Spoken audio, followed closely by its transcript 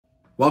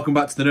Welcome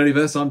back to the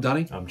Nerdiverse. I'm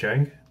Danny. I'm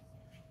Chang.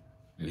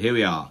 And here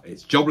we are.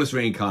 It's Jobless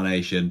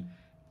Reincarnation,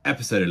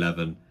 episode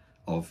 11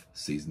 of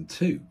season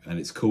 2. And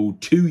it's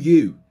called To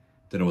You.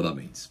 Don't know what that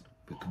means.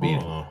 It could be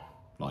anything.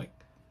 Like,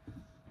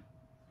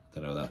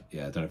 don't know that.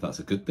 Yeah, I don't know if that's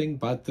a good thing,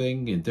 bad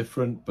thing,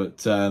 indifferent.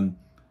 But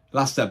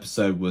last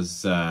episode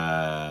was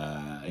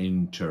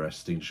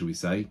interesting, shall we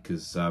say?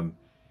 Because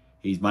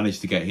he's managed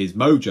to get his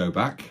mojo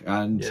back.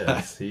 And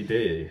yes, he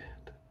did.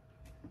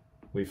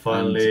 We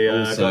finally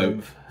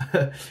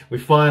we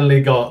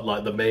finally got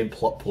like the main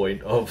plot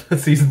point of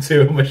season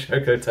 2 of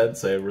Mushoku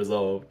Tensei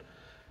resolved.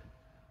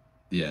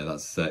 Yeah,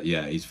 that's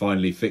yeah. He's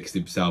finally fixed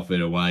himself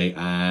in a way,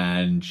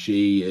 and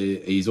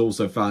he's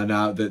also found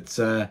out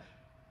that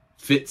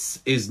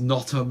Fitz is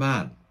not a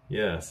man.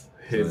 Yes,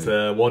 his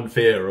one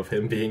fear of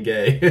him being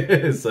gay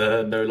is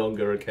no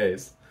longer a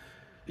case.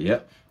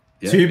 Yep.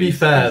 To be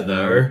fair,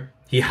 though,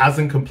 he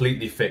hasn't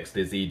completely fixed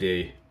his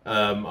ED.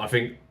 I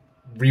think.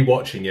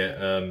 Rewatching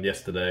it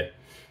yesterday,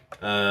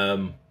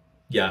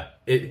 yeah,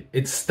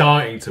 it's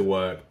starting to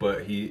work,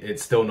 but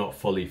it's still not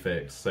fully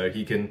fixed. So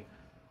he can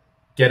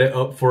get it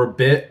up for a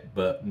bit,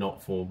 but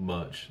not for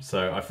much.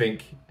 So I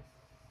think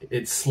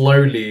it's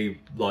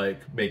slowly like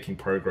making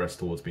progress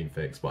towards being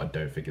fixed, but I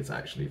don't think it's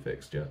actually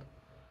fixed yet.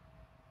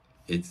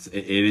 It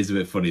is a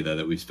bit funny though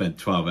that we've spent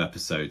 12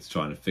 episodes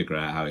trying to figure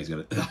out how he's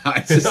gonna.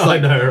 It's just I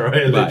know,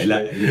 right?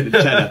 Literally. 10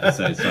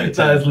 episodes. Sorry, 10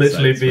 that has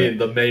literally been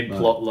but... the main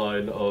plot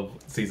line of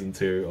season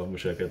 2 of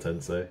Mushoku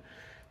Tensei.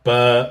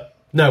 But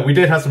no, we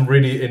did have some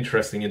really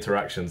interesting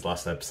interactions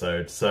last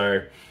episode.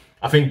 So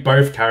I think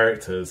both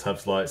characters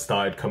have like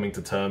started coming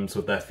to terms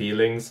with their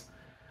feelings.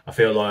 I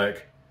feel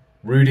like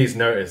Rudy's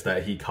noticed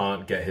that he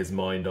can't get his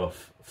mind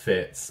off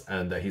Fitz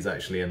and that he's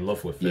actually in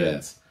love with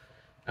Fitz. Yeah.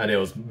 And it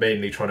was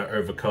mainly trying to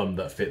overcome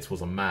that Fitz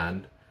was a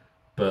man.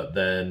 But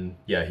then,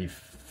 yeah, he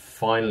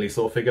finally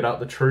sort of figured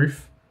out the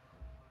truth.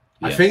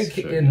 Yes, I think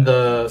in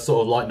the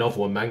sort of light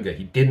novel and manga,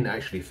 he didn't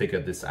actually figure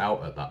this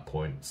out at that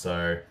point.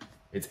 So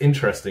it's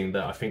interesting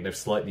that I think they've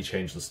slightly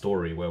changed the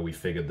story where we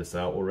figured this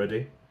out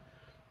already.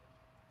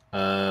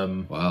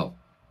 Wow.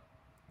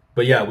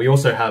 But yeah, we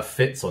also have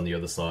Fitz on the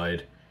other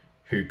side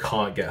who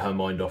can't get her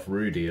mind off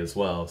Rudy as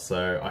well.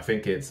 So I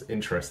think it's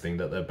interesting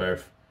that they're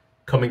both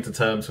coming to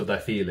terms with their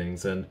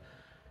feelings, and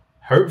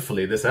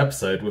hopefully this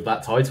episode with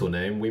that title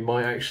name we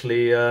might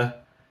actually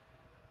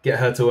get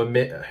her to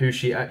admit who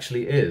she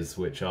actually is,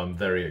 which I'm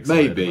very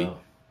excited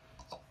about.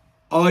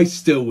 I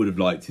still would have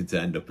liked it to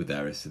end up with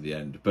Eris at the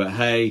end, but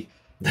hey,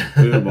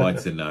 who am I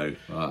to know?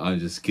 I'm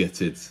just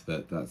gutted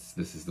that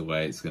this is the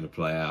way it's going to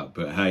play out,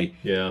 but hey,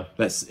 yeah,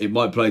 it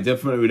might play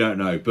differently, we don't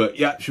know. But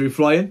yeah, should we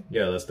fly in?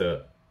 Yeah, let's do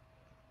it.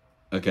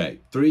 Okay,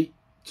 3,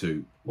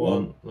 2,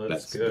 1,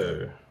 let's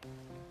go.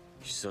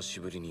 久し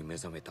ぶりに目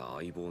覚めた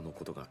相棒の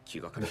ことが気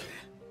がかりで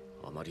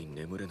あまり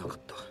眠れなかっ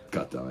た。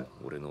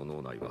俺の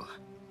脳内は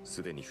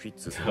すでにフィッ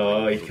ツさん。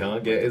Oh, he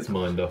can't get his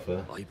mind off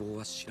her. 相棒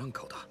は知らん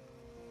顔だ。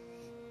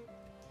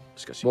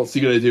しかし What's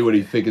he going to do when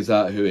he figures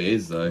out who it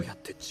is, though? どうやっ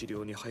て治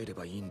療に入れ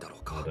ばいいんだろ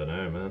うか。 I don't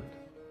know, man.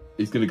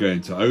 He's going to go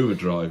into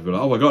overdrive, but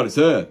oh my god,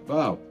 it's her!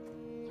 Wow.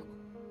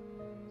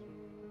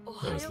 お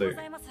はようご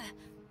ざいます、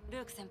ル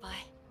ーク先輩。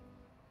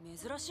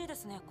珍しいで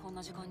すね、こん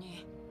な時間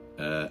に。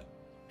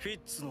フィッ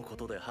ツのこ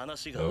とで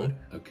話がある。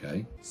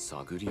Okay.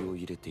 探りを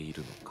入れてい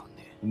るのか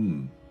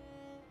ね。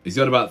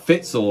Is it about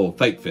Fitz or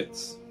fake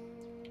Fitz?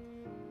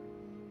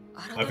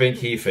 I think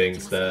he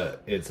thinks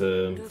that it's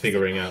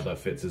figuring out that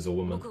Fitz is a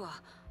woman.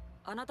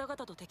 I'm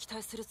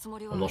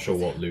not sure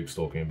what Luke's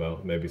talking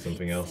about. Maybe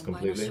something else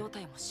completely.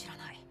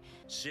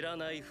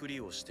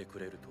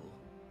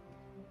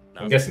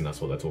 I'm guessing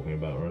that's what they're talking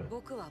about, right?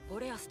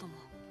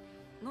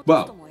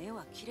 Well,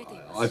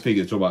 I think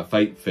it's all about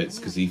fake Fitz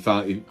because he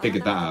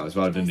figured that out as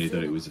well, didn't he?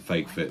 That it was a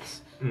fake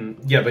Fitz.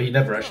 Yeah, but he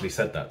never actually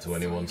said that to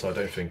anyone, so I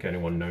don't think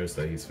anyone knows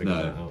that he's figured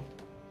that out.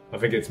 I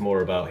think it's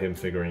more about him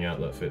figuring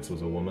out that Fitz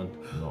was a woman,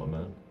 not a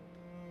man.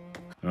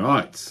 All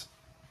right,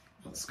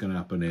 what's going to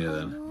happen here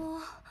then?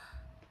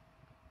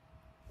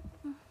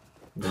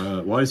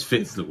 Why does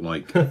Fitz look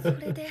like a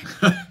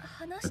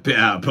bit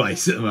out of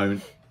place at the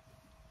moment?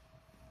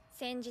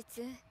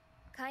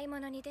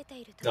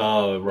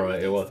 Oh,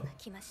 right, it was.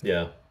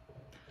 Yeah.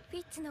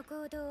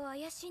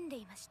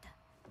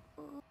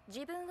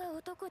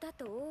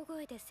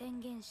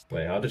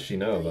 Wait, how does she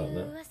know about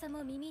that?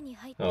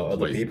 Oh,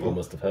 other people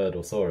must have heard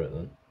or saw it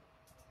then.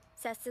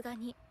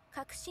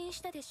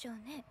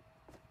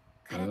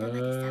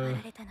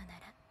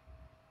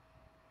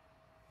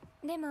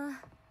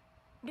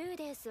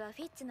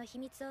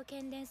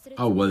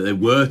 Oh, well, they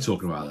were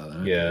talking about that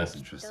then. Yeah. That's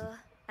interesting.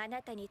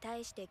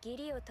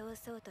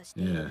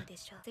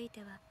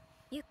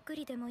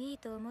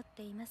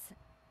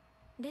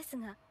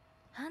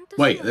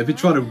 Wait, they've been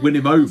trying to win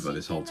him over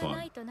this whole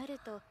time.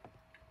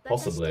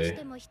 Possibly.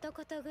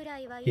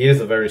 He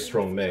is a very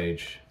strong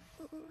mage.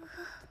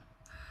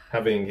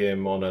 Having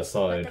him on her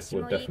side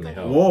would definitely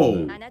help.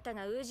 Whoa!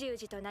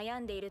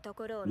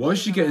 Why is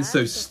she getting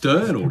so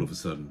stern all of a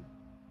sudden?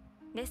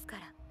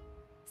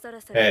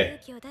 Hey,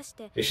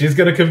 if she's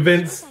gonna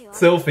convince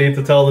Sylphie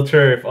to tell the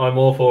truth, I'm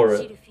all for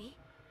it.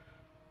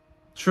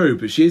 True,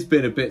 but she's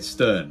been a bit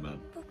stern, man.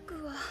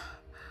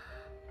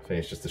 I think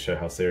it's just to show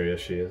how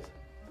serious she is.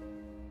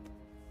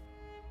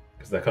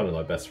 Because they're kind of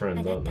like best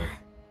friends, aren't they?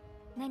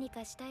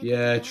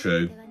 Yeah,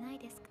 true.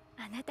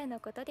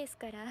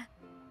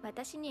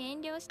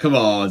 Come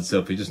on,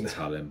 Sylphie, just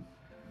tell him.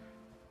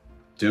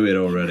 Do it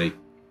already.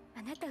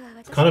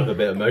 It's kind of a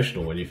bit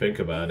emotional when you think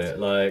about it.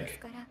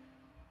 Like,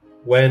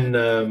 when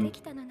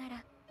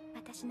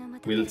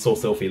we saw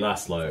Sylphie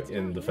last, like,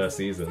 in the first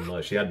season,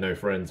 like, she had no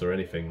friends or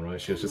anything, right?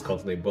 She was just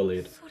constantly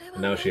bullied.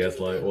 And now she has,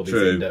 like, all these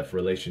in-depth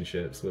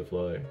relationships with,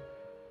 like,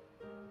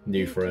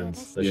 new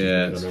friends that she's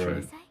made on her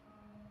own.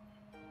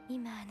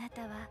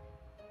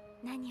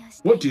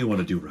 What do you want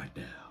to do right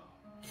now?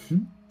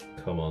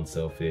 Come on,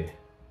 Sylphie.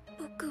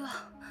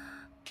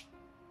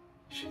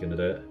 Is she gonna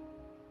do it?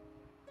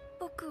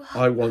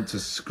 I want to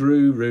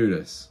screw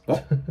Rudis.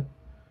 What?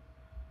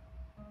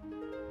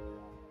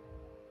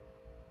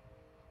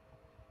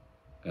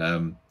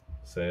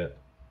 Say it.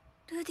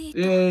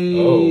 Yay.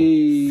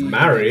 Oh,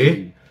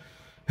 marry?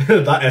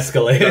 That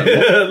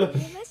escalated.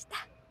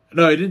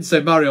 No, he didn't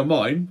say marry on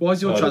mine. Why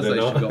is your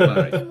translation got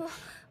married?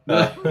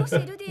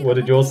 What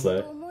did yours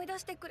say?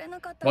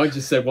 Mine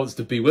just said wants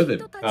to be with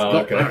him. Oh,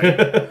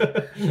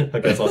 okay. I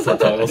guess our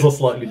subtitles are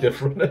slightly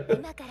different.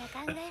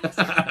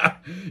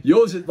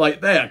 Yours is like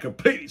there,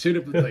 completely two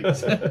different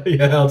things.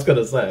 Yeah, I was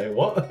gonna say,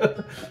 what?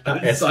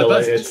 That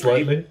escalated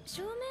slightly.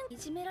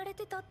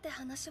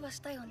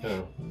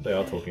 Oh, they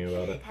are talking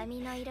about it.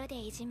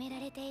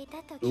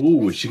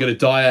 Ooh, is she gonna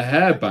dye her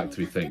hair back,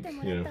 do we think?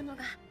 Yeah.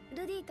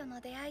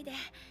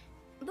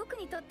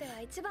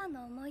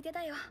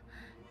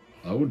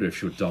 I wonder if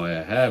she'll dye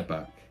her hair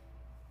back.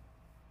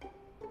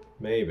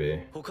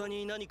 Maybe.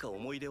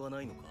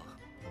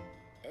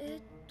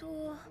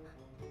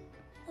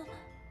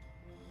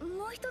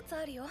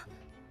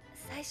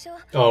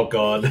 Oh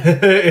god,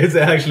 is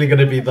it actually going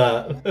to be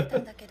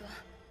that?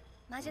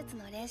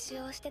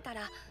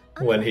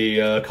 When he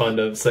kind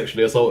of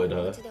sexually assaulted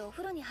her?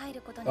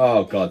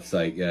 Oh god's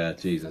sake, yeah,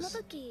 Jesus.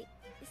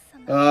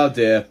 Oh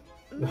dear.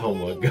 Oh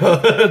my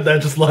god, they're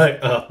just like,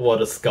 oh,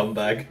 what a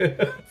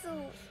scumbag.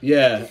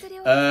 Yeah,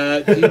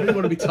 do you really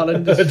want to be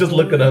telling this? Just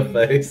look at her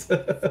face.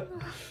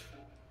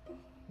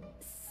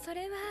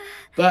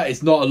 That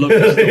is not a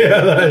lovely story.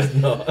 Yeah, that is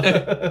not.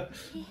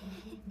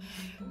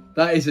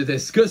 That is a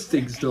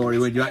disgusting story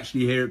when you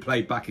actually hear it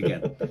played back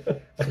again.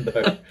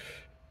 No.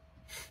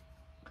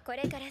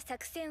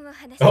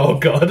 Oh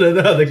god,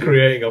 now they're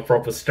creating a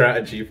proper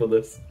strategy for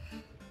this.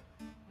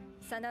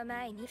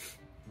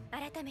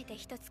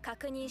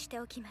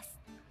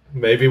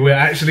 Maybe we're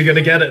actually going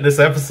to get it this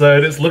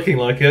episode. It's looking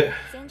like it.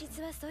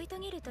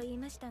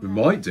 We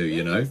might do,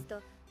 you know.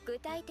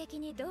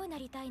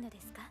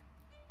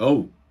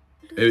 Oh,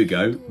 here we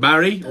go.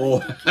 Marry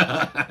or...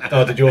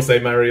 Oh, did yours say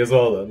marry as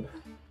well then?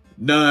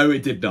 No,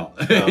 it did not.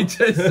 Oh. It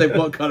just said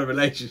what kind of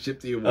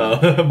relationship do you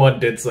want? Oh, mine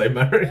did say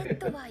marry.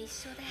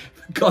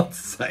 For God's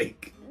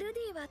sake.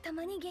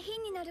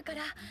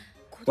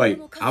 Wait,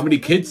 how many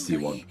kids do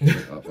you want?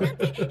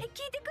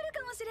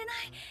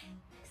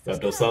 That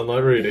does sound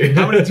like Rudy.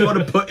 How many do you want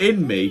to put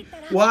in me?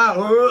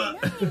 Wow.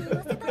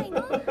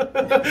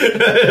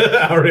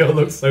 Ariel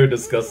looks so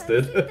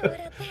disgusted.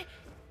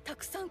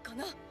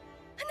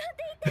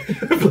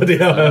 Bloody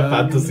hell, her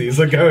fantasies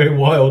are going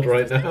wild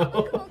right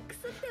now.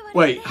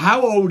 Wait,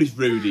 how old is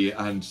Rudy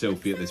and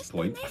Sylphie at this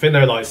point? I think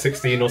they're like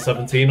 16 or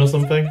 17 or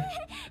something.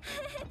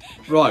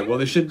 Right, well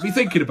they shouldn't be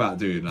thinking about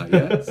doing that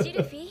yet.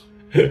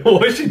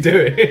 What is she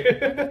doing?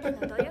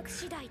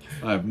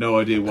 I have no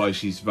idea why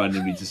she's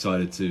randomly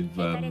decided to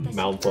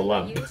mount a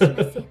lamp.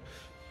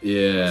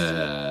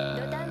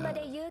 Yeah.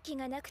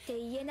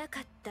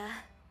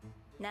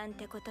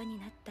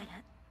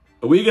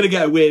 Are we going to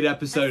get a weird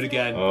episode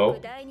again? Oh.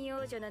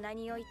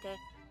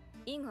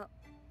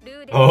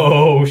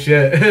 Oh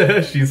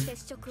shit.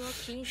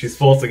 She's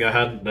forcing her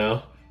hand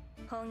now.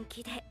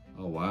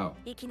 Oh wow.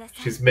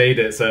 She's made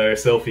it so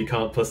Sylphie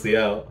can't pussy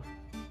out.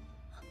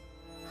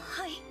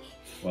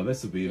 Well,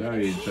 this will be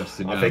very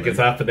interesting. I think it's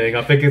happening.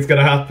 I think it's going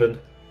to happen.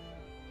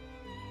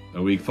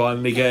 Are we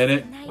finally getting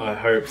it? I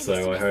hope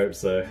so. I hope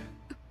so.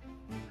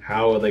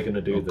 How are they going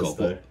to do this,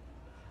 though?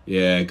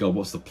 Yeah, God,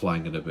 what's the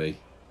plan going to be?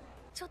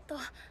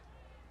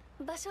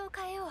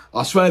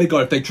 I swear to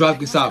God, if they drag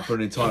this out for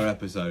an entire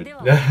episode.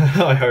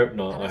 I hope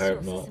not. I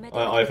hope not.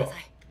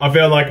 I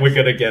feel like we're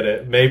going to get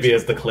it. Maybe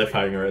as the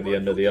cliffhanger at the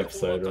end of the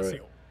episode,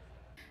 right?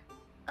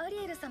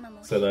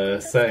 So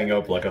they're setting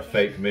up like a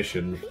fake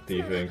mission, do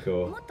you think,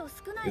 or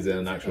is it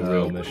an actual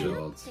real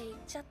mission?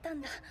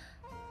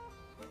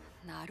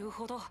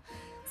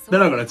 They're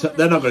not going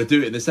to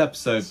do it in this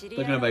episode.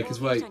 They're going to make us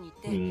wait.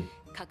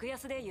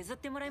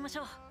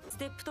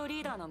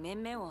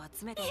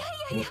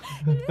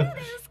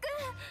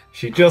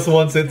 She just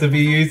wants it to be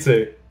you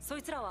two.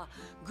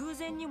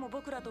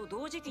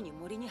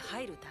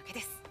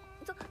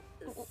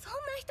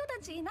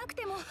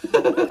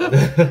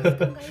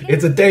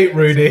 It's a date,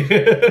 Rudy.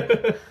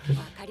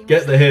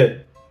 Get the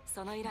hint.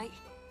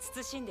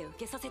 心で受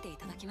けさせてい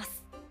ただきま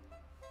す。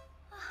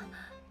あ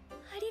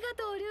りが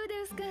とう、ルーデ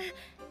ウス君。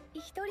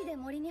一人で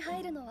森に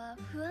入るのは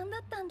不安だ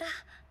ったんだ。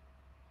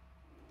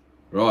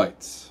Right,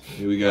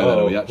 here we go.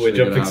 Oh, we're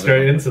jumping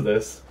straight into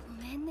this.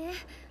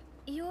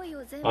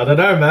 I don't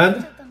know,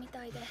 man.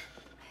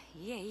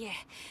 いえいえ、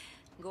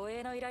護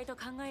衛の依頼と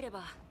考えれ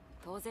ば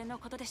当然の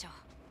ことでしょう。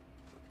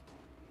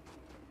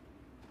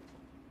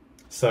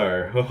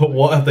So,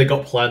 what have they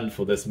got planned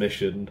for this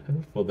mission,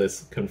 for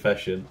this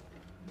confession?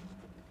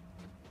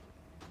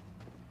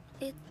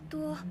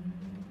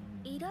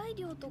 依頼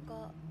料と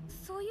か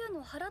そういう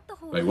の払った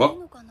方が Wait, いい what?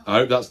 のかな。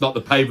 I hope that's not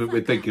the payment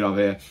we're thinking of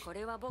here. こ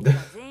れは僕が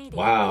善意で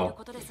やっている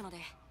ことですので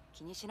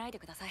気にしないで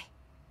ください。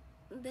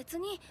別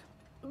に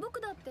僕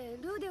だって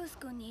ルーデウス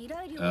君に依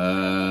頼料を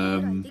払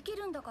うぐらいでき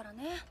るんだから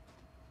ね。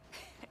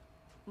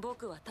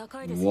僕は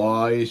高いですよ。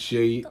 Why is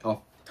she 高い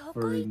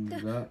っ offering て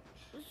that?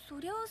 そ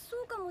りゃそ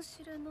うかも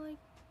しれない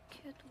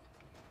けど。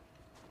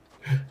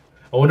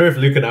 I wonder if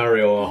Luke and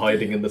Ariel are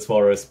hiding in this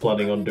forest,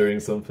 planning on doing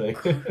something.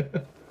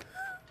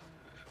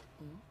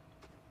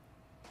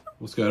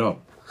 What's going on?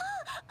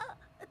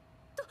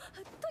 と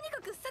に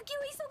かく先を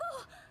急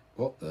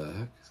ごう。 What the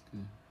heck is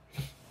going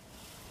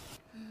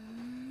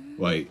on?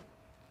 Wait.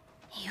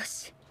 よ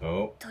し。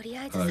 Oh, とり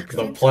あえず the 作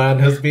戦 plan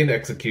has been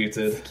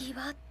executed. 次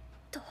は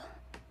と。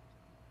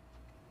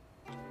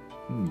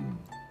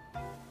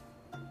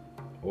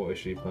 What is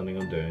she planning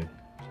on doing?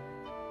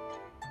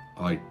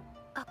 I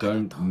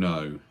don't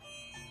know.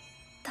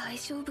 大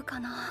丈夫か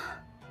な。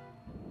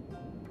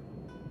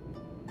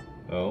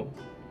 Oh.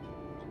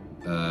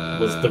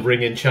 Was the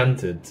ring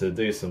enchanted to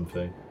do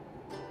something?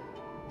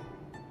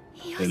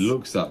 It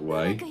looks that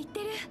way.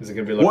 Is it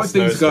going to be like What a if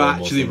things go snowstorm or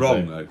actually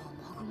wrong something? though?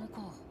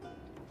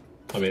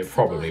 I mean, it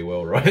probably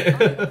will, right?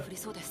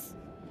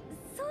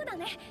 そうだ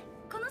ね。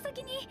この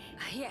先に。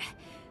いえ、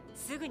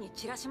すぐに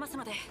散らします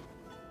ので。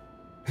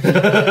ルデ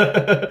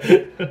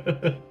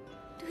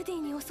ィ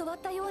に教わっ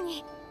たよう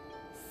に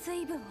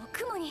水分を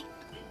雲に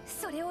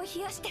それを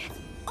冷やして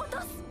落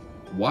とす。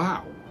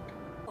 Wow.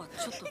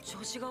 ちょっと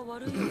調子が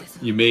悪いようです。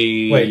 You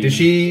mean? Wait,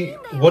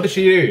 what did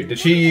she do? Did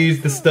she use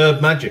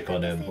disturb magic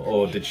on him?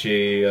 Or did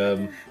she,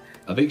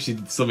 I think she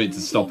did something to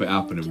stop it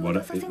happening.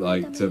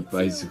 Like to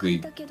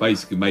basically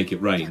make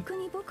it rain.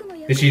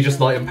 did she just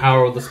like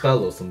empower the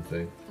spell or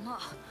something? ま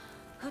あ、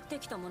降って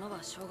きたもの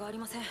はしょうがあり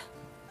ません。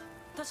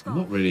確か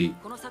Not really.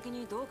 この先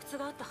に洞窟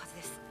があったはず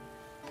です。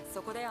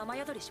そこで雨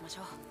宿りしまし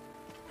ょう。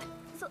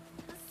そう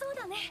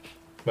だね。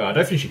 Well, I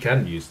don't think she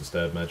can use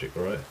disturb magic,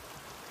 right?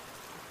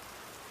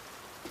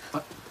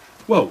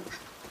 Well,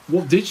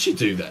 what did she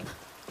do then?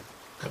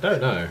 I don't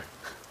know.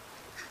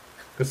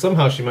 Because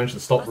somehow she managed to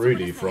stop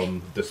Rudy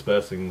from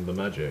dispersing the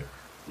magic.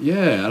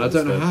 Yeah, and I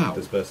don't know how.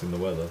 Dispersing the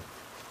weather.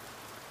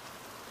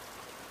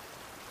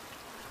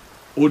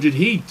 Or did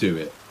he do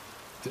it?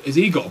 Has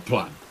he got a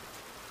plan?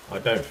 I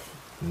don't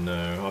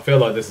know. I feel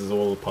like this is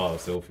all part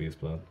of Sylphie's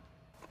plan.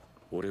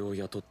 I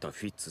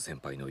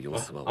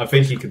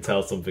think he can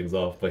tell something's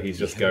off, but he's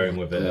just going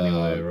with it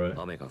anyway, right?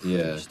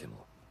 Yeah.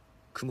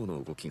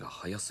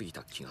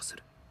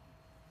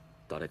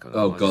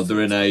 Oh god,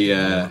 they're in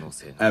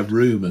a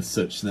room as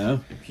such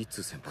now.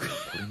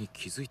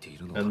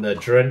 And they're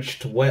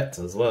drenched wet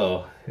as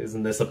well.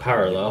 Isn't this a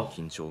parallel?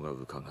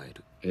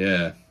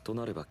 Yeah.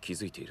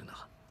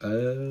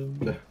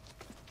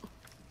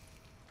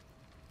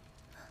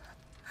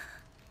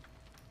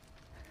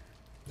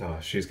 Oh,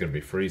 she's going to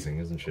be freezing,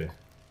 isn't she?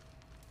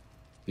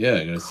 Yeah,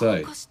 I'm going to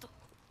say.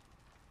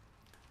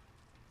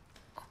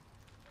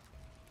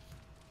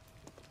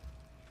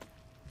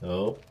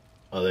 Oh,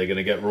 are they going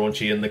to get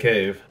raunchy in the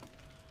cave?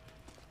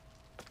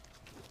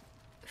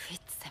 フィ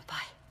ッツ先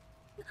輩。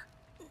何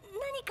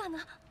かな。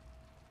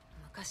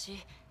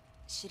昔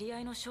知り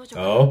合いの少女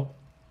Oh?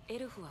 エ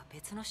ルフは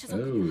別の種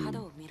族に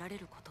肌を見られ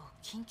ることを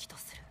禁忌と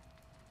する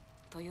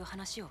という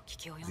話を聞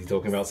き及んで Is he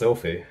talking about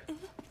Sylphie?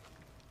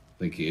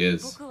 I think he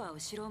is. 僕は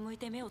後ろを向い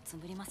て目をつ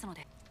むりますの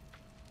で。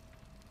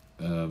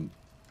 Is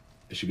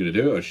she going to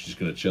do it or is she just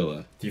going to chill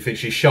there? Do you think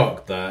she's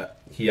shocked that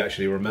he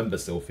actually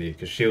remembers Sylphie?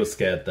 Because she was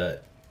scared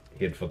that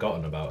he had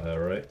forgotten about her,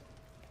 right?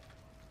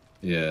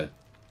 Yeah.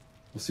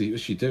 What's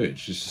she doing?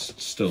 She's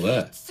just still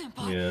there. 先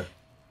輩。 Yeah.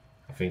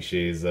 I think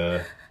she's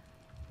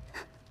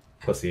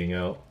pussying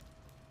out.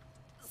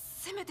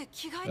 せめて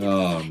着替えてくだ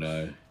さ Oh い。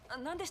 no.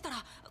 なんでした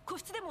ら個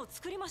室でも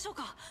作りましょう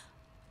か。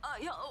あ、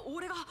いや、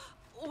俺が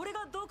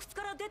洞窟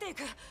から出てい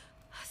く。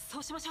そ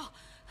うしましょう。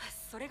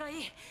それがいい。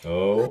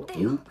 Oh,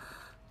 Ooh.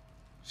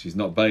 She's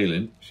not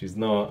bailing. she's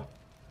not.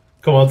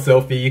 Come on,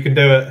 Sylphie, you can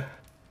do it.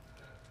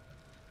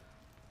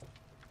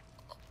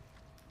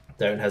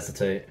 Don't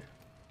hesitate.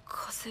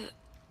 風引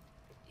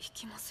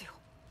きますよ。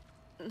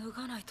脱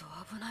がないと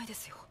危ないで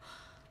すよ。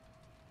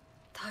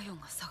体温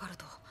が下がる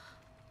と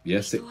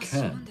Yes, 人 it は死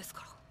ぬ can. んです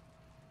から。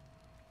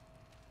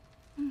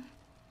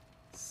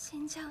死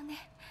んじゃう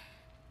ね。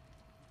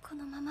こ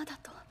のままだ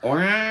と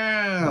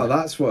Wow,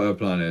 that's what her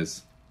plan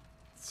is.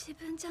 自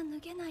分じゃ脱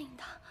げないん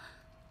だ。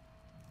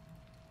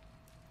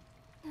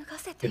脱が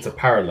せて It's a よ。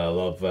 parallel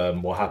of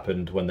what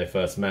happened when they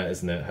first met,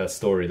 isn't it? Her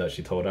story that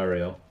she told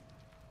Ariel.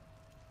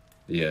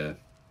 Yeah.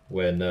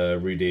 When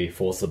Rudy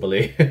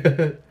forcibly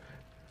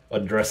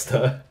undressed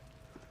her.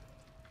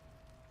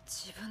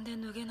 Is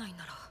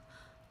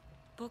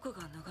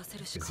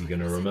he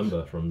gonna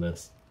remember from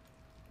this?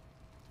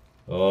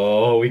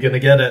 Oh, we're gonna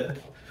get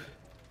it.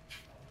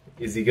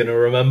 Is he gonna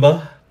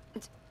remember?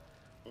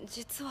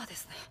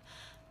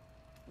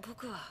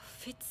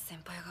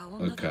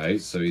 Okay,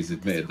 so he's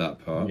admitted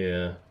that part.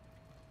 Yeah.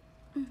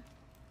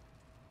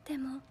 で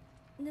も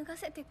脱が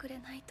せてくれ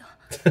ないと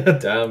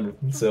Damn,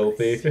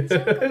 Sylvie.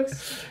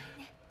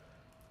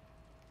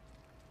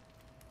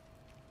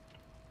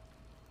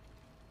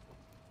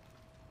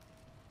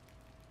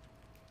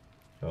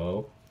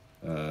 Oh.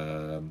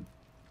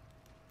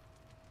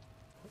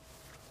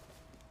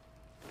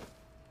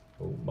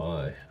 Oh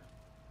my.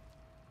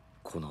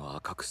 Come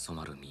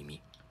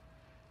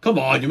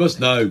on, you must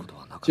know.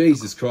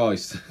 Jesus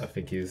Christ. I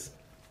think he's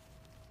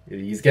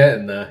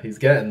getting there. He's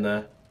getting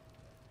there.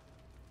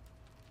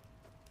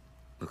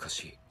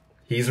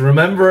 He's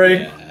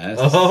remembering. Yes.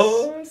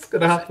 Oh, it's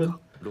gonna happen.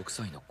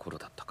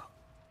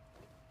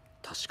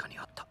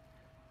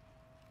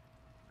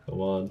 Come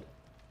on.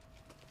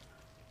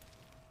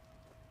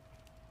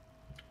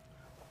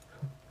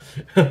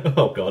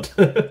 Oh god.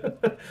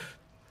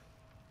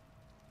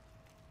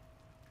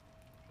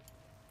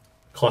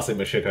 Classic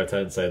Mushoku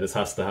Tensei. This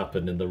has to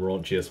happen in the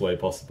raunchiest way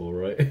possible,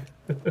 right?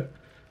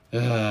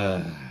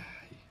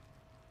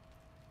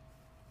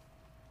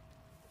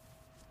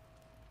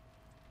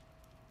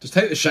 Just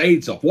take the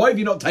shades off. Why have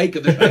you not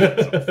taken the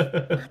shades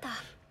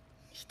off?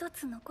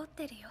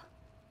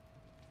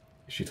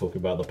 Is she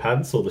talking about the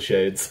pants or the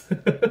shades?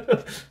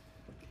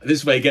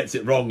 This way he gets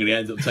it wrong and he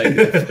ends up taking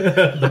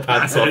the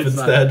pants off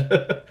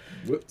instead.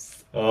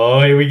 Whoops.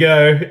 Oh, here we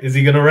go. Is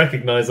he going to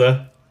recognize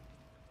her?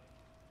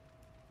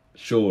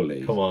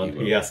 Surely. Come on,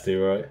 he has to,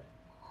 right?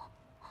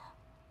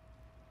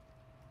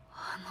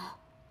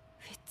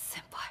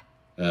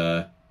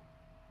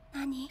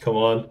 Come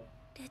on.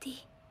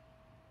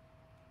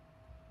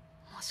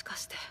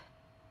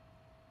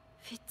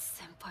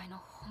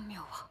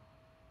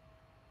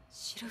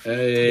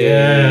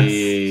 Hey,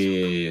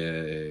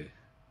 yes.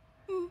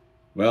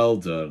 Well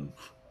done.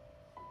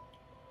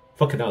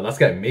 Fucking hell, that's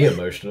getting me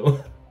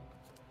emotional.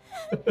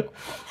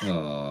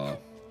 Aww.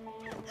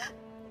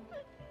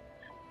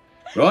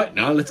 Right,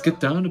 now let's get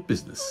down to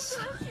business.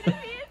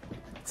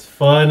 It's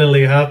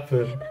finally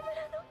happened.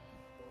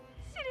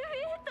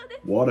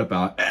 What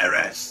about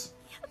Eris?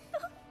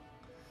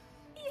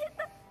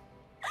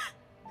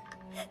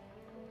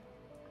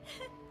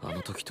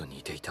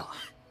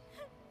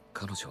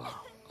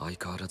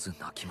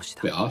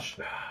 Bit harsh.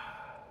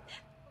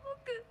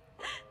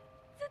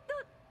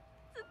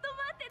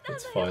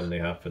 It's finally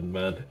happened,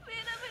 man.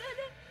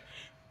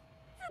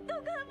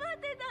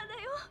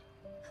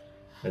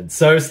 And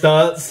so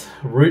starts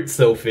Root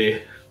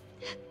Sylphie.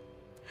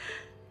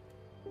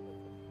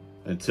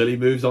 Until he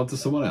moves on to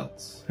someone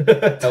else.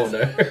 Hell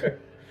no.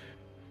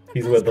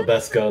 He's with the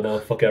best girl now.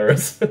 Fuck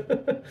Eris.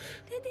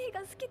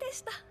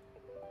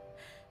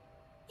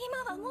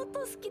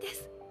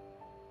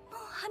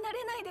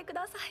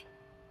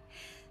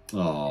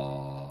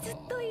 Aww.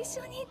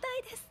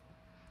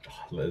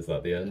 Is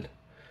that the end?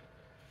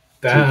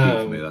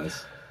 Damn. Me, that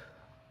is.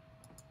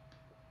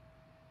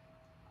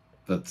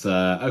 But,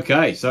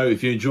 okay, so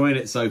if you're enjoying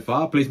it so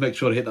far, please make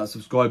sure to hit that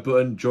subscribe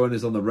button. Join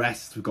us on the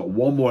rest. We've got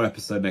one more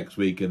episode next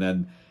week, and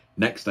then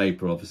next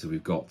April, obviously,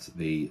 we've got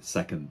the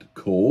second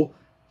core.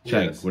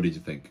 Cheng, yes. What did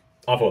you think?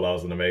 I thought that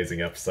was an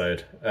amazing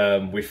episode.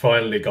 We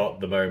finally got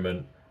the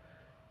moment.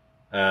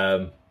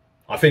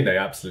 I think they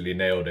absolutely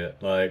nailed it.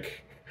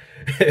 Like,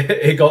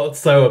 it got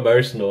so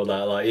emotional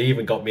that, like, it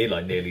even got me,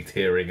 like, nearly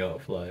tearing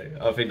up. Like,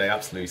 I think they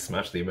absolutely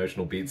smashed the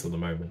emotional beats of the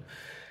moment.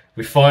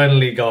 We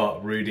finally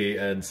got Rudy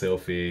and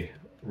Sylphie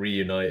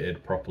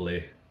reunited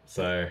properly,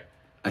 so...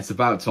 It's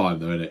about time,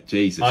 though, isn't it?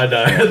 Jesus. I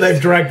know.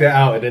 They've dragged it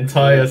out an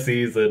entire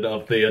season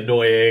of the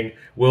annoying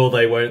will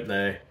they, won't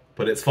they?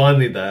 But it's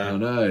finally there. I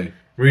know.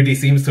 Rudy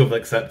seems to have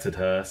accepted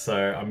her, so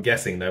I'm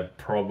guessing they're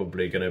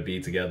probably going to be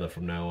together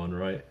from now on,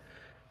 right?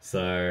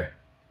 So...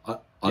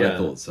 I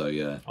thought so,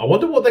 yeah. I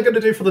wonder what they're going to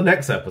do for the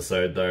next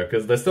episode, though,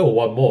 because there's still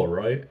one more,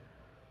 right?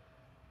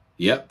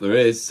 Yep, there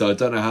is. So I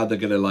don't know how they're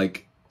going to,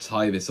 like,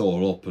 tie this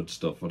all up and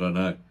stuff. I don't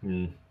know.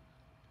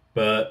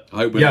 But I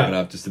hope we're not going to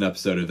have just an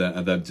episode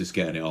of them just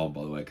getting it on,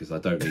 by the way, because I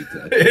don't need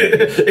to.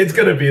 It's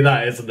going to be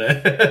that, isn't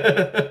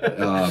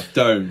it?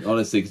 Don't,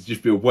 honestly, because it'd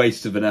just be a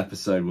waste of an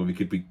episode when we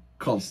could be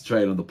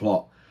concentrating on the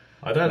plot.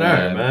 I don't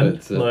know,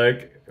 man. But,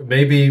 like,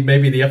 maybe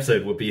the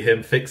episode would be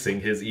him fixing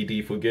his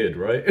ED for good,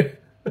 right?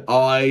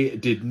 I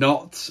did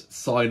not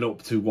sign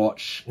up to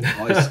watch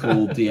High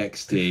School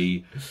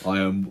DxD. I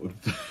am.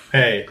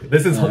 Hey,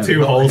 this is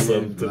too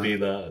wholesome to be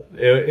that.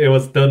 It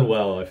was done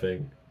well, I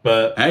think.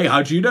 But hey,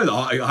 how do you know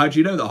that? How do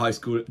you know that High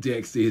School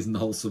DxD isn't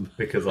wholesome?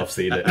 Because I've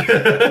seen it.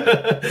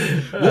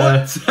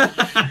 What?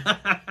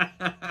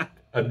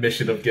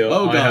 Admission of guilt.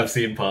 Oh, I have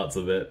seen parts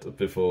of it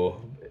before.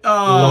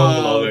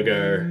 Long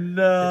ago in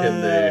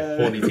the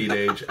horny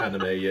teenage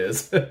anime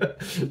years.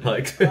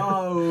 Like,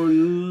 oh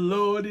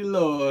Lord lordy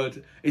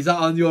lord. Is that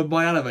on your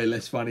My Anime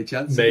list by any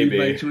chance? Maybe.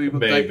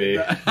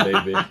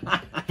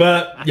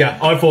 But yeah,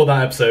 I thought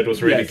that episode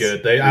was really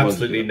good. They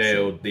absolutely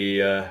nailed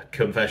the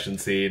confession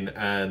scene,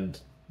 and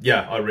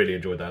yeah, I really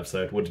enjoyed that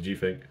episode. What did you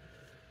think?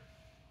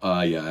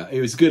 Yeah,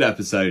 it was a good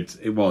episode.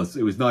 It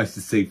was nice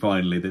to see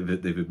finally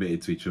that they've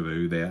admitted to each other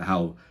who they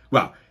are,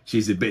 well,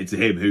 she's admitted to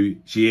him who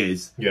she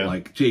is. Yeah.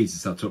 Like,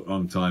 Jesus, that took a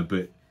long time,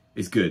 but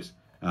it's good.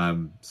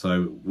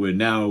 So we're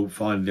now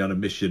finally on a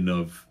mission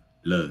of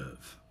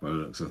love, by the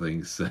looks of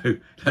things. So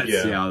let's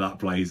see how that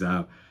plays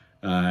out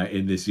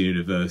in this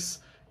universe.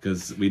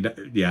 Because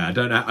I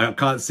don't know, I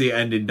can't see it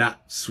ending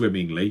that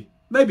swimmingly.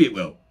 Maybe it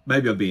will.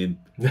 Maybe I'm being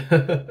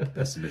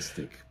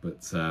pessimistic,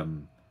 but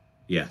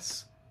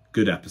yes.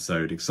 Good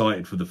episode.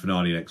 Excited for the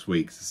finale next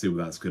week to see what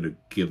that's going to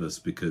give us,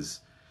 because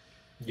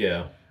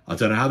I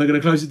don't know how they're going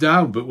to close it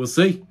down, but we'll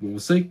see. We'll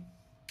see.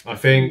 I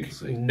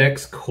think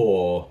next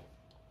core,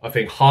 I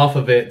think half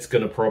of it's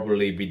going to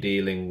probably be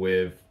dealing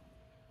with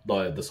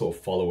like the sort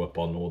of follow up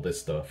on all this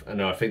stuff,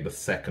 and I think the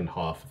second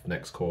half of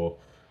next core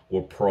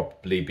will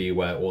probably be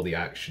where all the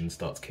action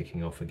starts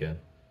kicking off again.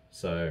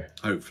 So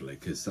hopefully,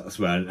 because that's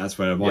where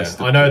my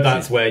stuff. I know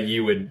that's where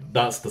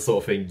that's the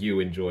sort of thing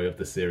you enjoy of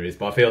the series,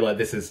 but I feel like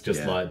this is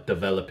just like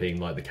developing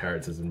like the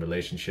characters and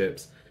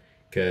relationships,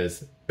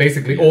 because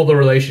basically all the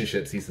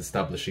relationships he's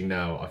establishing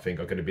now, I think,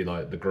 are going to be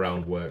like the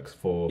groundwork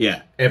for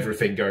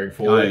everything going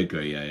forward. I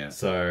agree. Yeah.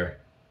 So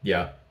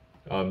yeah,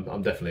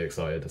 I'm definitely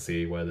excited to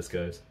see where this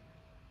goes.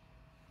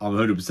 I'm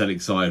 100%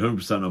 excited,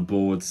 100% on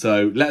board.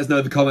 So let us know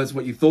in the comments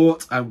what you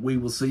thought, and we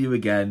will see you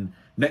again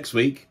next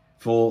week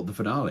for the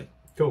finale.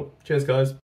 Cool. Cheers, guys.